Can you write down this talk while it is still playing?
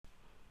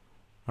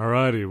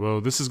Alrighty,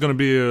 well, this is going to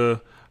be a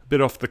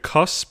bit off the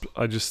cusp.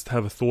 I just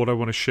have a thought I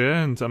want to share,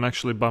 and I'm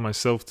actually by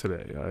myself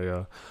today.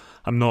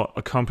 I'm not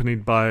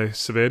accompanied by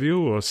Saverio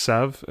or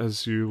Sav,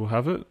 as you will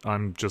have it.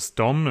 I'm just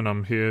Dom, and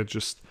I'm here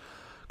just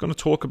going to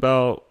talk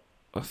about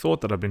a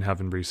thought that I've been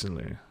having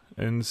recently.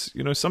 And,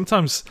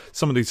 sometimes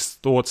some of these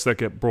thoughts that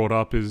get brought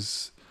up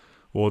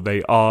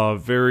they are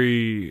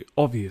very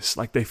obvious.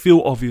 Like, they feel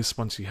obvious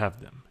once you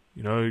have them.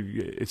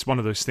 It's one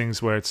of those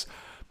things where it's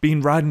been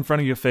right in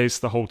front of your face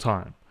the whole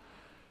time.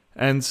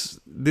 And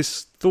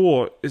this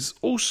thought is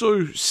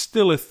also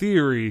still a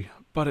theory,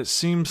 but it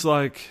seems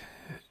like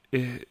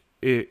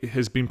it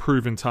has been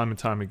proven time and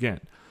time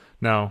again.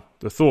 Now,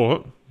 the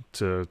thought,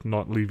 to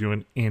not leave you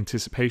in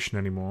anticipation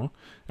anymore,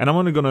 and I'm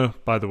only going to,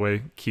 by the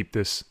way, keep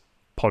this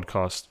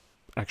podcast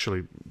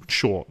actually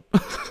short.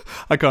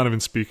 I can't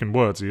even speak in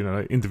words,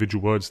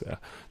 individual words there.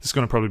 This is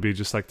going to probably be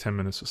just like 10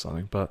 minutes or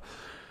something. But,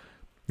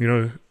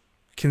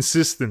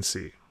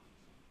 consistency.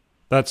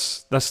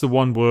 That's the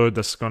one word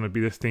that's going to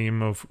be the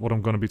theme of what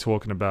I'm going to be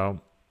talking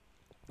about.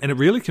 And it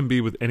really can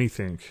be with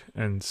anything.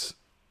 And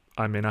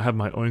I mean, I have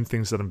my own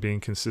things that I'm being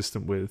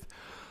consistent with.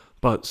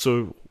 But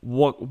so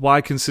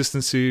why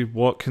consistency?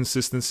 What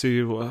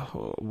consistency?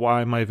 Why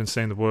am I even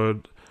saying the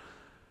word?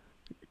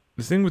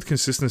 The thing with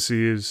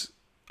consistency is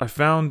I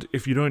found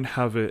if you don't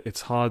have it,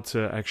 it's hard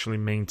to actually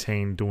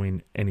maintain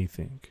doing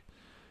anything.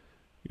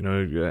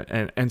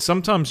 And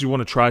sometimes you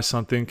want to try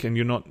something and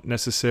you're not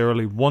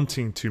necessarily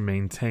wanting to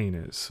maintain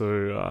it.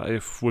 So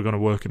if we're going to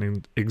work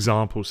in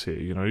examples here,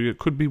 it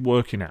could be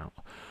working out.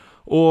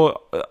 Or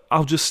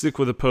I'll just stick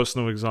with a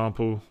personal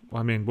example.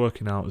 I mean,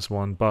 working out is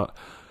one, but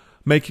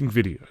making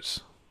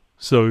videos.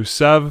 So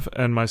Sav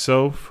and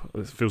myself,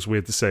 it feels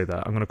weird to say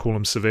that. I'm going to call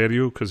him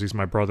Saverio because he's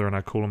my brother and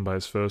I call him by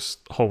his first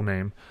whole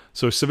name.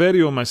 So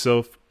Saverio and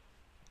myself,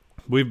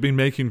 we've been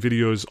making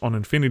videos on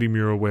Infinity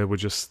Mural where we're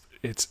just...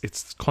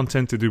 It's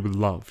content to do with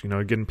love,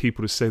 getting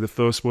people to say the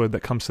first word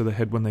that comes to their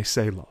head when they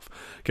say love,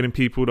 getting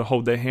people to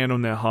hold their hand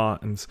on their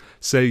heart and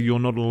say you're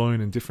not alone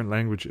in different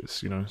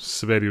languages.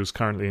 Saverio is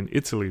currently in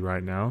Italy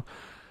right now,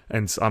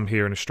 and I'm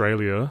here in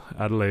Australia,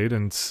 Adelaide,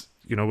 and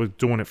we're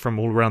doing it from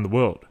all around the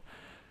world,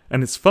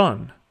 and it's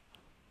fun.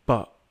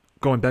 But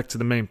going back to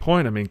the main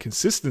point, I mean,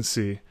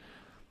 consistency.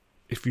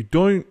 If you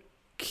don't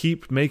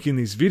keep making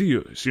these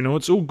videos,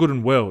 it's all good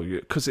and well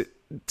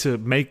to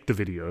make the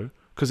video.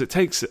 Because it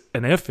takes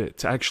an effort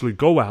to actually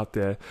go out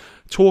there,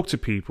 talk to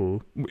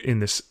people in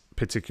this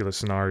particular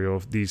scenario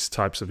of these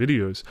types of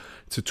videos,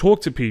 to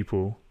talk to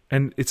people,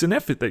 and it's an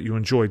effort that you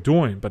enjoy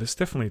doing, but it's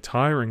definitely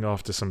tiring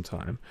after some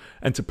time.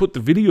 And to put the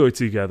video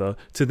together,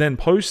 to then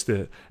post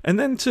it, and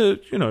then to,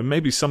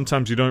 maybe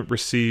sometimes you don't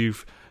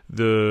receive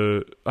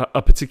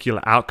a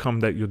particular outcome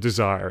that you're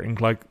desiring.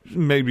 Like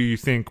maybe you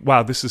think,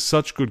 wow, this is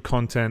such good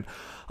content.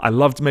 I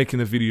loved making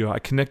the video. I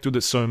connect with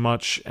it so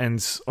much,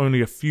 and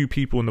only a few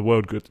people in the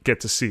world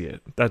get to see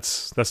it.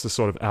 That's the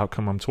sort of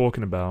outcome I'm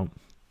talking about.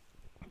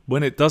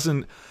 When it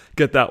doesn't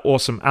get that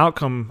awesome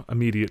outcome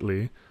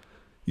immediately,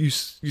 you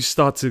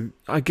start to,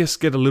 I guess,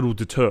 get a little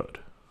deterred.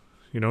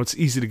 It's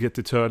easy to get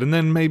deterred, and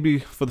then maybe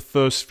for the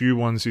first few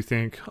ones you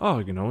think, oh,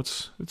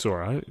 it's all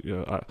right.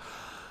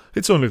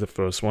 It's only the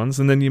first ones,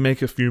 and then you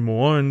make a few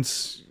more, and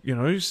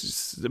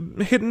it's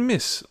hit and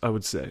miss, I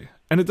would say.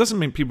 And it doesn't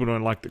mean people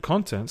don't like the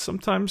content.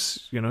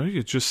 Sometimes,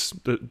 you're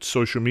just the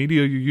social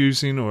media you're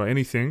using or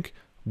anything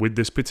with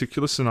this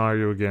particular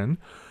scenario again,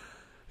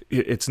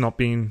 it's not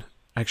being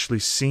actually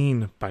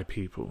seen by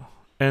people.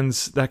 And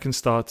that can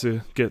start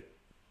to get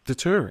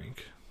deterring.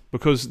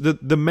 Because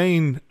the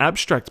main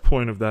abstract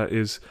point of that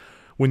is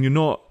when you're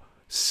not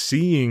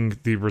seeing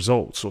the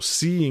results or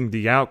seeing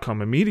the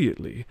outcome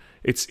immediately,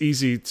 it's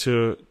easy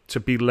to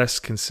be less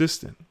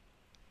consistent.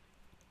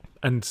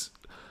 And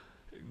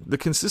the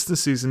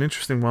consistency is an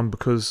interesting one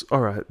because,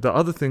 all right, the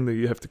other thing that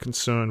you have to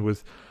concern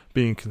with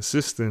being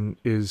consistent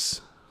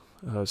is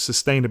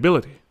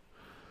sustainability.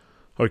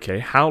 Okay,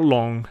 how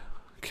long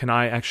can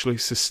I actually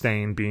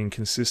sustain being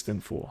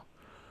consistent for?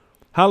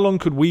 How long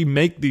could we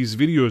make these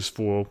videos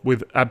for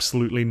with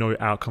absolutely no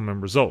outcome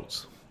and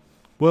results?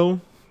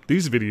 Well,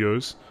 these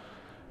videos,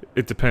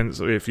 it depends.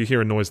 If you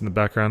hear a noise in the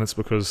background, it's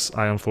because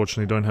I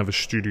unfortunately don't have a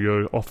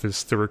studio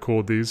office to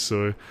record these,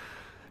 so...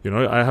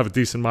 I have a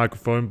decent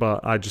microphone,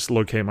 but I just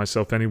locate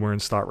myself anywhere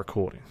and start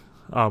recording.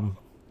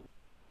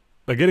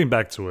 But getting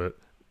back to it,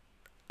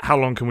 how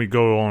long can we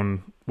go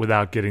on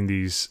without getting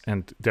these,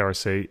 and dare I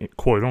say,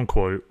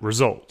 quote-unquote,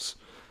 results?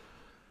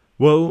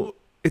 Well,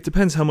 it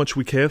depends how much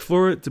we care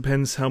for it.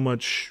 Depends how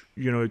much,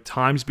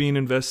 time's being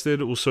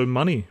invested, also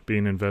money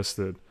being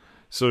invested.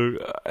 So,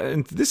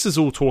 and this is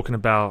all talking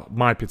about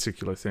my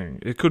particular thing.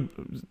 It could,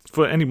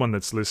 for anyone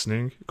that's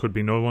listening, it could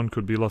be no one,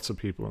 could be lots of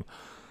people.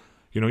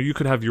 You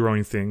could have your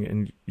own thing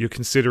and you're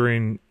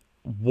considering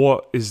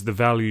what is the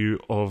value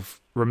of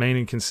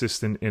remaining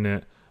consistent in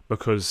it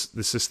because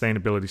the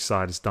sustainability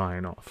side is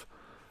dying off.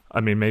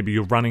 I mean, maybe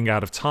you're running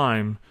out of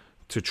time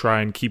to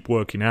try and keep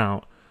working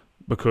out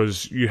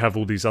because you have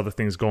all these other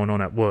things going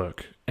on at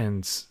work.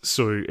 And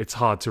so it's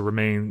hard to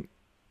remain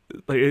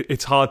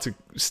it's hard to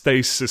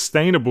stay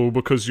sustainable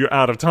because you're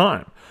out of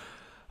time.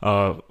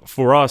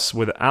 For us,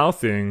 with our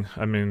thing,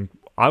 I mean,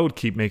 I would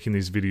keep making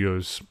these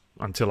videos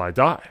until I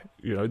die,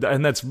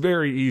 and that's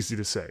very easy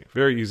to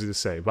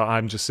say, but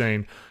I'm just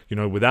saying,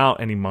 without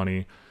any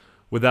money,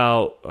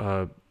 without,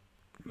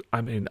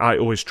 I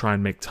always try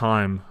and make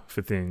time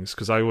for things,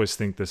 because I always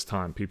think there's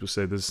time. People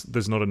say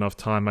there's not enough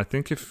time. I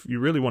think if you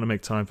really want to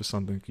make time for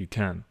something, you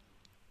can.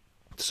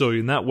 So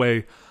in that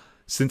way,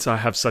 since I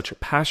have such a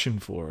passion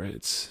for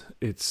it,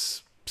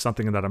 it's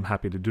something that I'm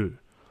happy to do.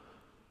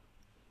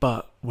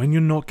 But when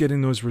you're not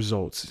getting those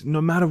results,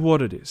 no matter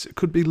what it is, it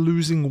could be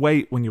losing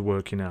weight when you're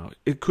working out.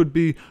 It could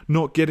be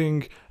not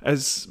getting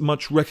as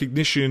much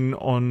recognition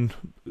on,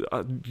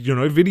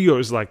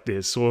 videos like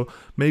this. Or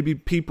maybe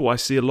I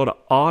see a lot of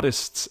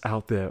artists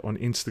out there on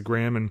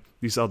Instagram and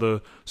these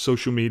other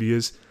social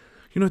medias.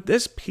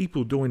 There's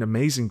people doing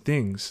amazing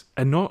things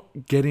and not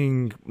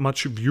getting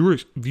much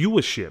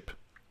viewership.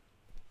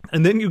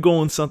 And then you go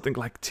on something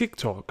like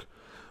TikTok,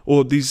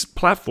 or these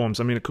platforms.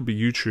 I mean, it could be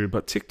YouTube,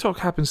 but TikTok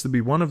happens to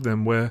be one of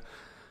them where,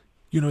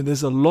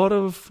 there's a lot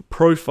of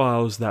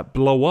profiles that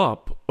blow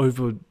up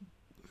over,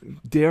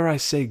 dare I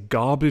say,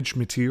 garbage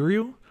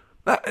material.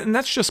 And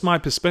that's just my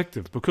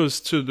perspective, because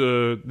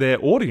to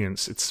their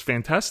audience, it's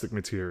fantastic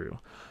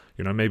material.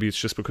 Maybe it's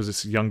just because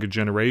it's a younger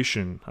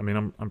generation. I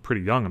mean, I'm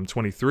pretty young. I'm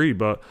 23,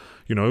 but,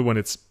 when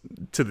it's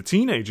to the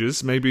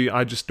teenagers, maybe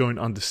I just don't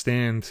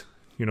understand,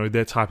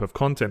 their type of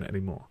content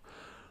anymore.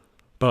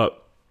 But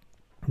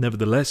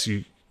nevertheless,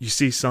 you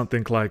see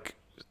something like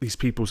these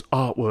people's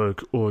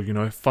artwork, or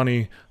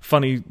funny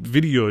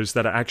videos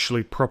that are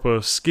actually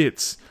proper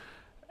skits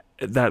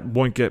that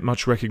won't get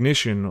much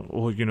recognition,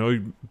 or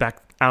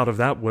back out of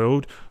that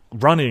world,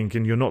 running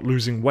and you're not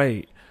losing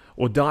weight,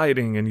 or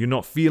dieting and you're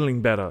not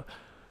feeling better.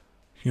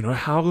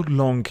 How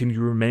long can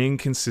you remain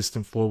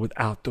consistent for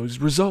without those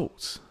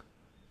results?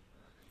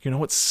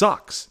 It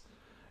sucks.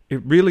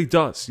 It really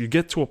does. You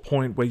get to a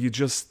point where you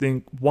just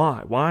think,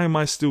 why am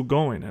I still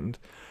going? And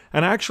I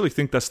actually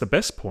think that's the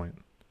best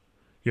point.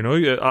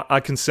 I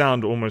can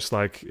sound almost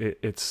like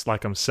it's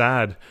like I'm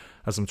sad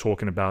as I'm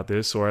talking about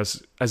this, or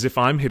as if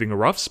I'm hitting a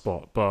rough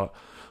spot. But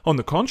on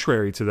the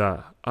contrary to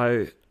that,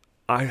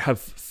 I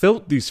have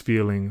felt these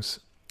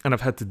feelings and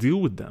I've had to deal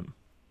with them.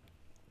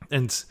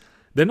 And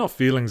they're not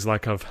feelings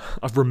like I've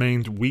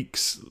remained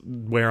weeks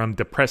where I'm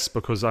depressed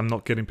because I'm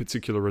not getting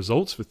particular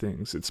results for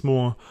things. It's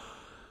more,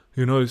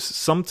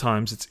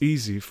 sometimes it's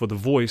easy for the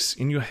voice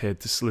in your head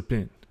to slip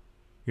in.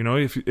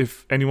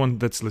 If anyone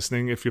that's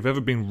listening, if you've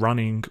ever been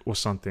running or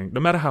something, no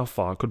matter how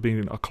far, it could be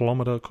a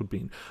kilometer, could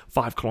be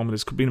 5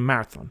 kilometers, could be in a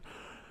marathon,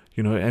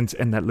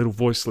 and that little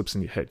voice slips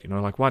in your head,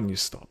 like, why didn't you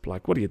stop?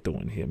 Like, what are you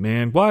doing here,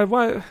 man? Why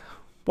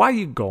are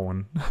you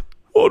going?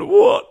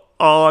 What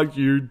are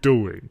you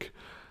doing?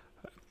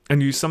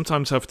 And you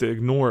sometimes have to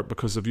ignore it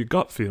because of your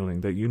gut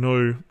feeling that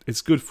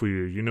it's good for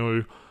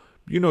you.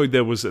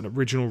 There was an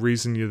original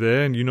reason you're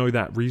there, and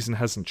that reason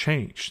hasn't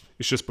changed.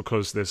 It's just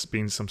because there's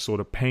been some sort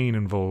of pain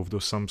involved,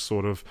 or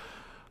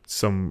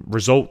some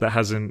result that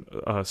hasn't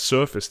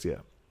surfaced yet.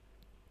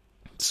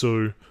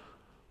 So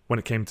when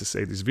it came to,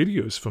 say, these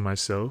videos for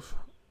myself,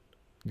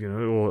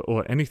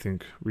 or anything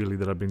really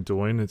that I've been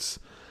doing, it's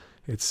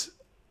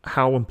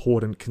how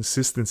important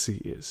consistency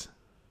is.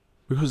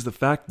 Because the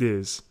fact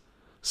is,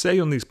 say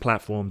on these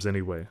platforms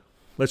anyway,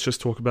 let's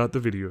just talk about the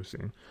video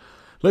thing.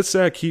 Let's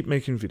say I keep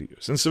making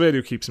videos, and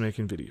Saverio keeps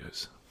making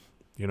videos,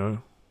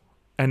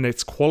 and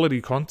it's quality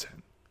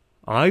content.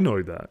 I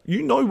know that.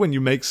 When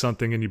you make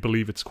something and you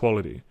believe it's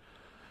quality,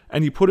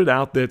 and you put it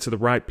out there to the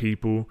right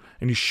people,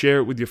 and you share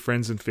it with your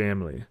friends and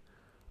family,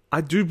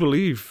 I do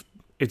believe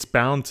it's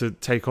bound to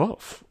take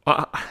off.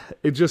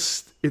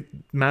 It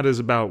matters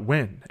about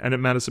when, and it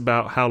matters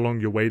about how long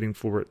you're waiting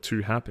for it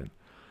to happen.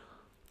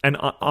 And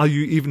are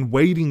you even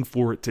waiting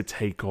for it to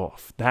take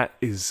off? That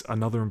is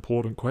another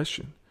important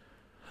question.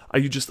 Are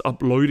you just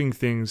uploading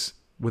things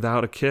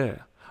without a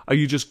care? Are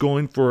you just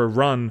going for a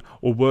run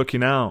or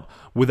working out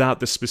without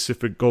the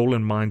specific goal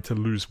in mind to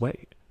lose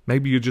weight?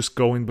 Maybe you're just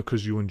going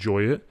because you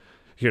enjoy it.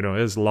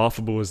 As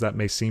laughable as that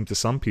may seem to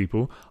some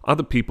people,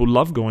 other people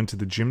love going to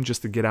the gym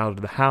just to get out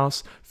of the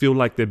house, feel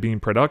like they're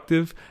being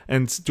productive,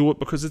 and do it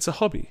because it's a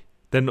hobby.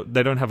 They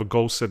don't have a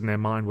goal set in their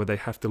mind where they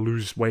have to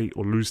lose weight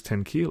or lose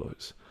 10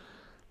 kilos.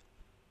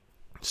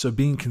 So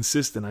being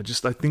consistent,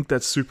 I think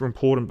that's super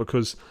important,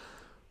 because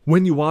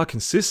when you are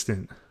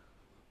consistent,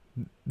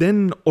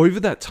 then over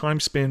that time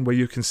span where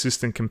you're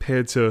consistent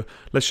compared to,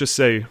 let's just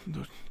say,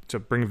 to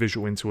bring a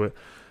visual into it,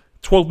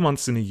 12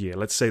 months in a year,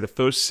 let's say the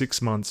first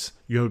 6 months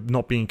you're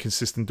not being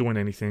consistent doing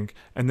anything,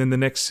 and then the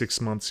next 6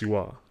 months you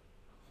are.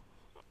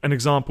 An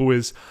example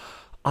is,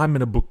 I'm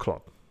in a book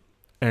club,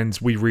 and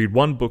we read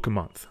one book a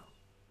month.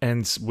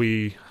 And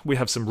we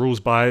have some rules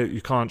by it.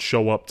 You can't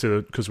show up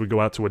because we go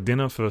out to a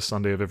dinner first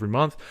Sunday of every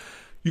month.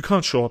 You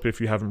can't show up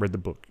if you haven't read the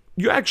book.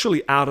 You're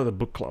actually out of the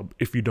book club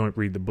if you don't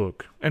read the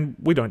book. And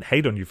we don't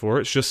hate on you for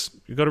it. It's just,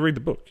 you got to read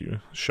the book. You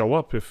show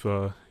up if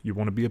you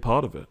want to be a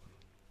part of it.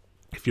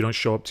 If you don't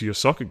show up to your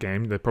soccer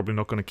game, they're probably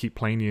not going to keep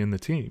playing you in the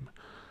team.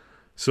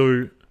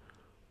 So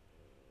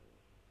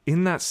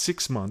in that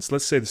 6 months,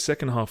 let's say the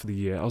second half of the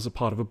year, I was a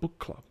part of a book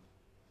club.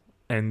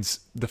 And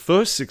the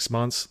first 6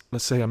 months,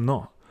 let's say I'm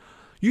not.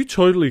 You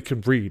totally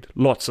could read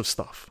lots of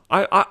stuff.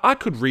 I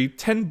could read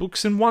 10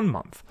 books in 1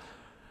 month.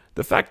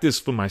 The fact is,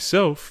 for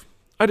myself,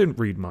 I didn't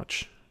read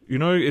much. You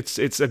know,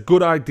 it's a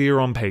good idea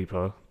on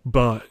paper,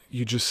 but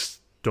you just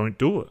don't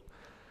do it.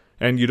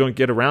 And you don't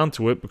get around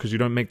to it because you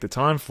don't make the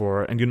time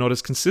for it, and you're not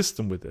as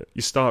consistent with it.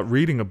 You start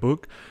reading a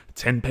book,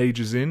 10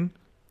 pages in,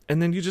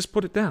 and then you just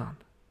put it down.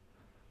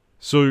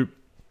 So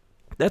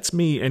that's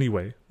me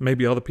anyway.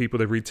 Maybe other people,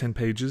 they read 10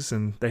 pages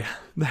and they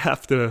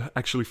have to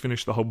actually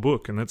finish the whole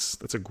book, and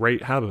that's a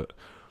great habit.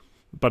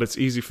 But it's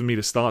easy for me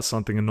to start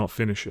something and not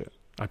finish it.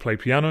 I play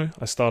piano,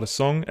 I start a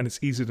song, and it's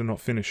easy to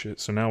not finish it.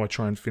 So now I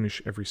try and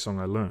finish every song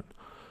I learn.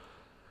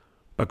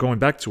 But going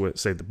back to it,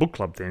 say the book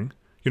club thing,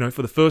 you know,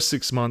 for the first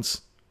 6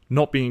 months,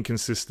 not being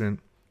consistent,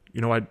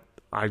 you know,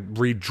 I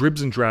read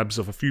dribs and drabs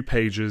of a few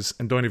pages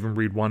and don't even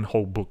read one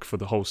whole book for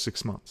the whole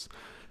 6 months.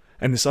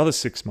 And this other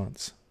 6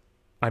 months,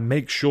 I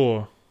make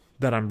sure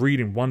that I'm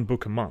reading one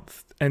book a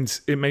month. And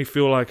it may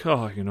feel like,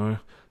 oh, you know,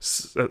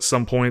 at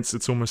some points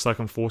it's almost like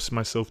I'm forcing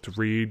myself to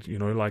read, you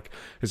know, like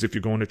as if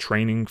you're going to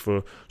training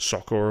for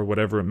soccer or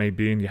whatever it may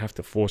be, and you have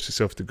to force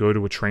yourself to go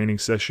to a training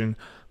session.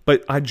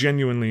 But I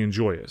genuinely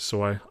enjoy it.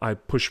 So I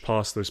push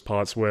past those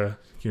parts where,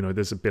 you know,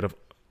 there's a bit of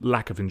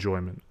lack of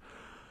enjoyment.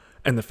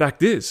 And the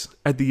fact is,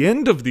 at the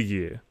end of the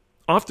year,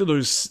 after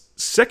those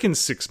second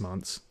 6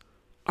 months,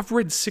 I've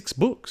read 6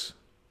 books.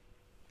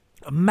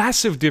 A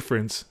massive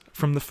difference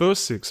from the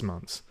first 6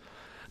 months.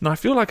 Now, I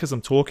feel like as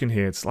I'm talking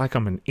here, it's like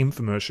I'm an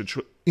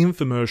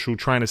infomercial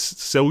trying to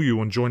sell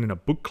you on joining a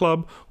book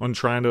club, on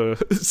trying to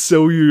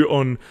sell you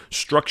on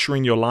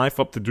structuring your life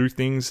up to do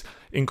things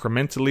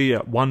incrementally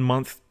at 1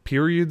 month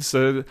periods.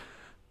 You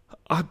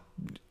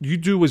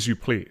do as you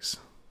please.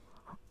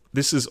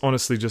 This is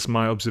honestly just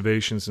my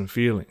observations and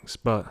feelings,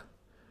 but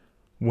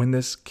when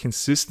there's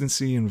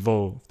consistency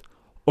involved,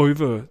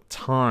 over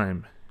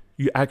time,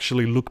 you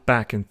actually look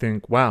back and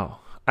think, wow,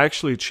 I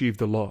actually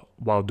achieved a lot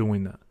while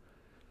doing that.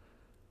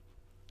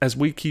 As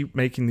we keep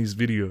making these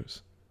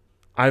videos,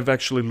 I've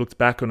actually looked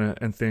back on it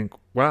and think,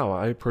 wow,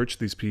 I approached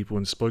these people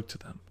and spoke to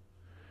them.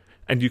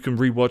 And you can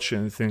rewatch it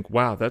and think,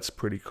 wow, that's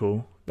pretty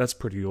cool. That's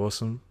pretty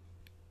awesome.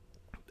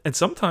 And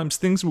sometimes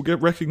things will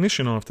get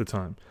recognition after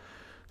time.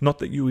 Not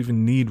that you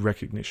even need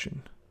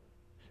recognition.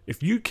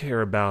 If you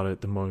care about it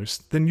the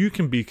most, then you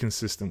can be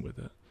consistent with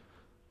it.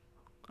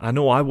 I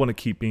know I want to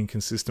keep being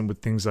consistent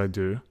with things I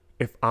do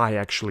if I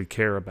actually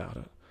care about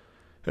it.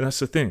 And that's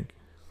the thing.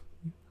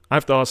 I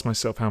have to ask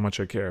myself how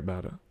much I care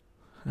about it.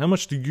 How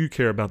much do you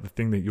care about the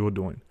thing that you're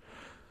doing?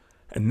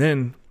 And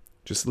then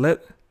just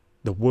let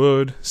the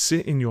word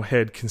sit in your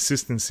head,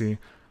 consistency,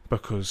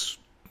 because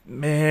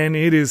man,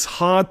 it is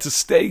hard to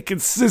stay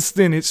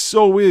consistent. It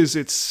so is.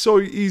 It's so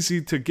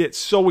easy to get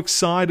so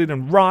excited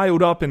and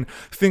riled up and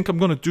think I'm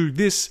going to do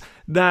this,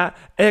 that,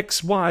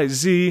 X, Y,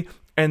 Z,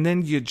 and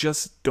then you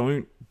just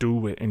don't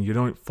do it and you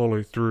don't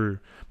follow through.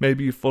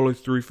 Maybe you follow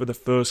through for the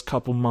first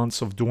couple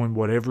months of doing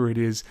whatever it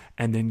is,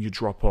 and then you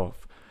drop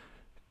off.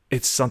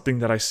 It's something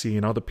that I see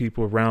in other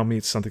people around me.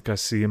 It's something I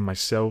see in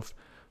myself.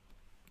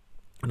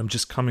 And I'm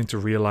just coming to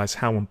realize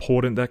how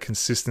important that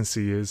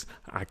consistency is.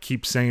 I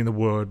keep saying the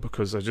word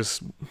because I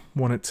just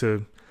want it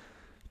to,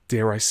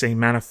 dare I say,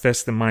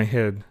 manifest in my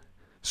head.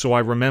 So I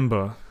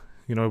remember,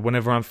 you know,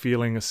 whenever I'm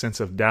feeling a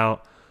sense of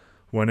doubt,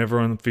 whenever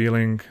I'm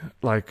feeling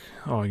like,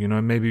 oh, you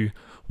know, maybe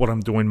what I'm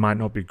doing might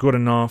not be good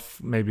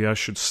enough, maybe I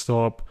should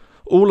stop.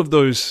 All of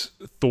those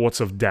thoughts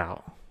of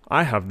doubt,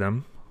 I have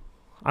them.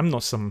 I'm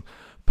not some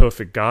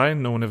perfect guy.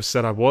 No one ever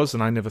said I was,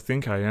 and I never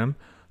think I am.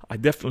 I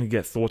definitely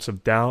get thoughts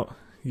of doubt.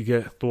 You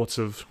get thoughts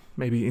of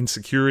maybe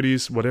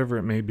insecurities, whatever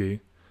it may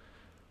be.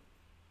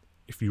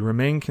 If you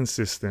remain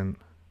consistent,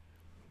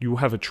 you will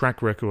have a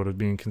track record of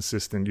being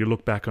consistent. You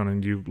look back on it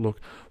and you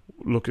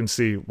look and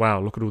see,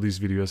 wow, look at all these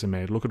videos I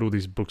made. Look at all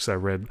these books I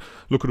read.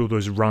 Look at all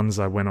those runs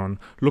I went on.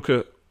 Look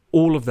at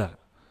all of that.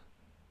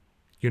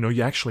 You know,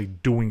 you're actually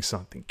doing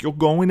something. You're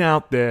going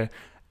out there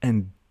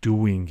and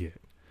doing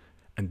it.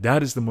 And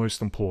that is the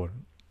most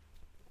important.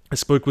 I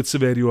spoke with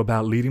Severio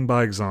about leading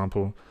by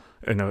example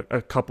in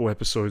a couple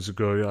episodes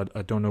ago.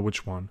 I don't know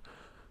which one.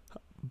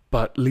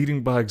 But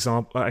leading by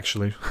example,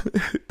 actually,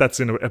 that's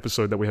in an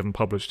episode that we haven't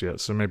published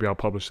yet, so maybe I'll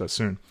publish that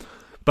soon.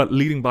 But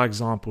leading by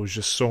example is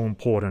just so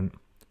important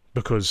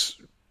because,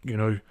 you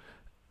know,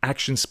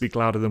 actions speak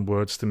louder than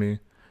words to me,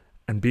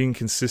 and being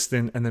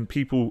consistent, and then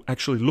people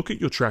actually look at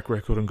your track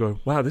record and go,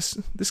 wow,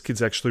 this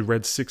kid's actually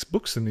read 6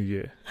 books in a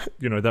year.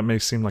 You know, that may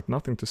seem like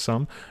nothing to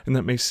some, and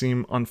that may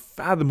seem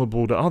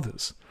unfathomable to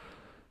others.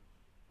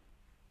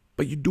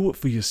 But you do it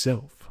for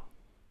yourself.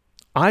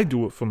 I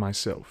do it for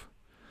myself.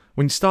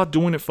 When you start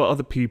doing it for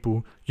other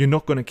people, you're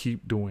not going to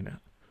keep doing it.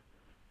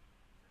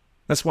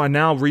 That's why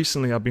now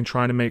recently I've been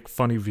trying to make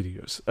funny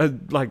videos.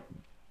 Like,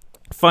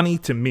 funny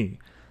to me.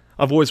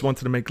 I've always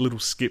wanted to make little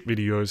skit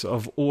videos.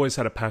 I've always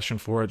had a passion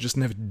for it, just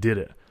never did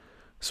it.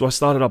 So I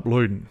started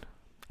uploading.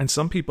 And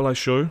some people I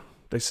show,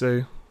 they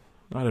say,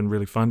 I didn't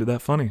really find it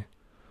that funny.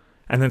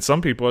 And then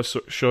some people I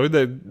show,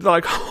 they're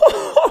like,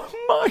 oh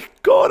my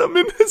God, I'm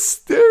in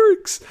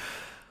hysterics.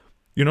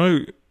 You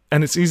know,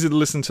 and it's easy to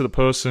listen to the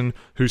person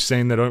who's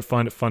saying they don't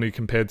find it funny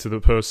compared to the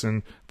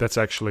person that's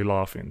actually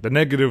laughing. The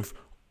negative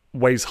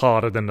weighs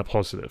harder than the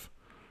positive.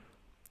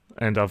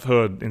 And I've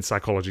heard in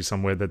psychology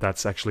somewhere that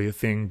that's actually a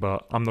thing,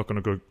 but I'm not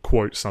going to go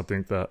quote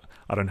something that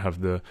I don't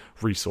have the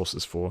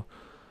resources for.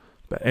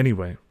 But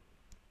anyway,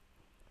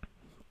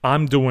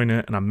 I'm doing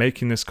it and I'm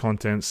making this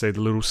content, say the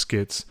little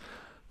skits,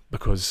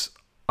 because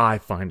I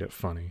find it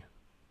funny.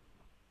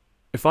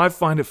 If I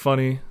find it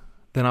funny,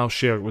 then I'll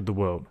share it with the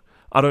world.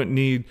 I don't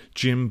need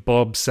Jim,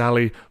 Bob,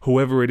 Sally,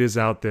 whoever it is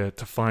out there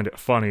to find it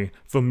funny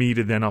for me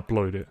to then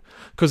upload it.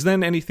 Because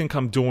then anything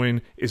I'm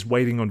doing is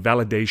waiting on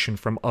validation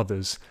from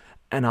others.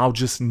 And I'll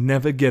just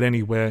never get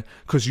anywhere,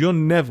 because you're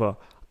never,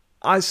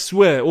 I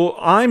swear, or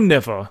I'm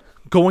never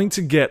going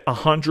to get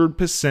 100%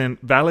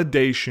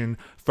 validation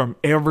from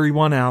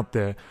everyone out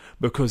there,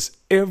 because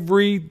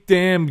every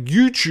damn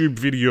YouTube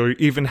video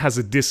even has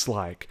a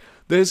dislike.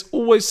 There's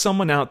always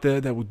someone out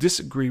there that will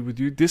disagree with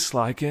you,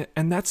 dislike it,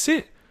 and that's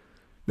it.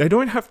 They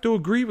don't have to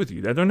agree with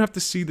you. They don't have to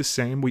see the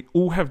same. We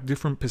all have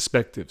different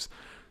perspectives.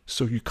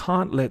 So you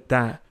can't let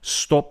that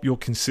stop your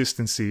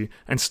consistency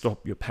and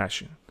stop your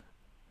passion.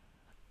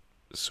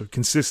 So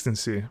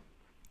consistency,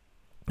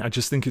 I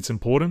just think it's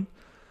important,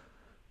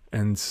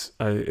 and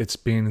it's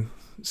been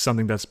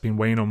something that's been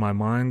weighing on my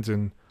mind,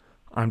 and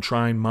I'm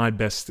trying my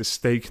best to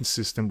stay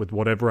consistent with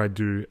whatever I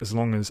do as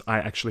long as I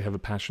actually have a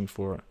passion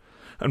for it.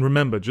 And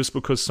remember, just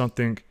because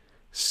something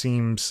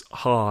seems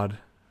hard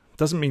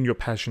doesn't mean your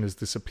passion has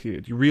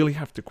disappeared. You really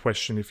have to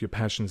question if your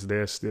passion's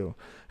there still,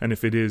 and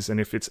if it is, and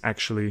if it's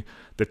actually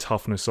the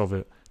toughness of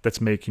it that's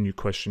making you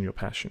question your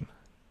passion.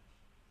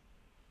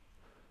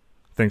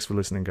 Thanks for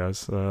listening,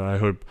 guys. I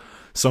hope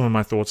some of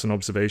my thoughts and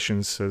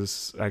observations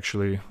has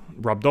actually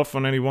rubbed off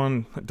on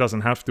anyone. It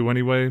doesn't have to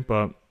anyway,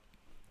 but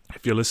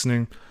if you're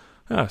listening,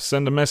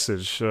 send a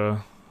message.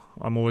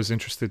 I'm always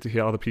interested to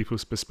hear other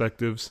people's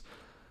perspectives.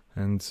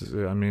 And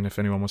I mean, if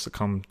anyone wants to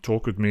come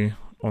talk with me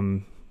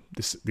on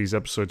these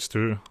episodes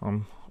too,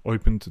 I'm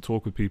open to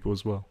talk with people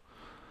as well.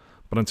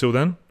 But until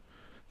then,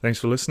 thanks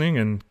for listening,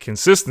 and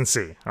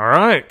consistency. All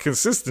right,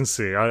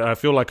 consistency. I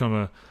feel like I'm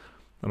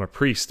a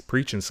priest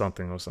preaching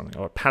something,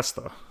 or a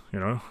pastor, you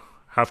know.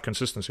 Have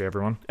consistency,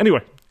 everyone.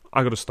 Anyway,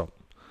 I gotta stop.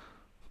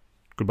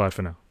 Goodbye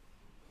for now.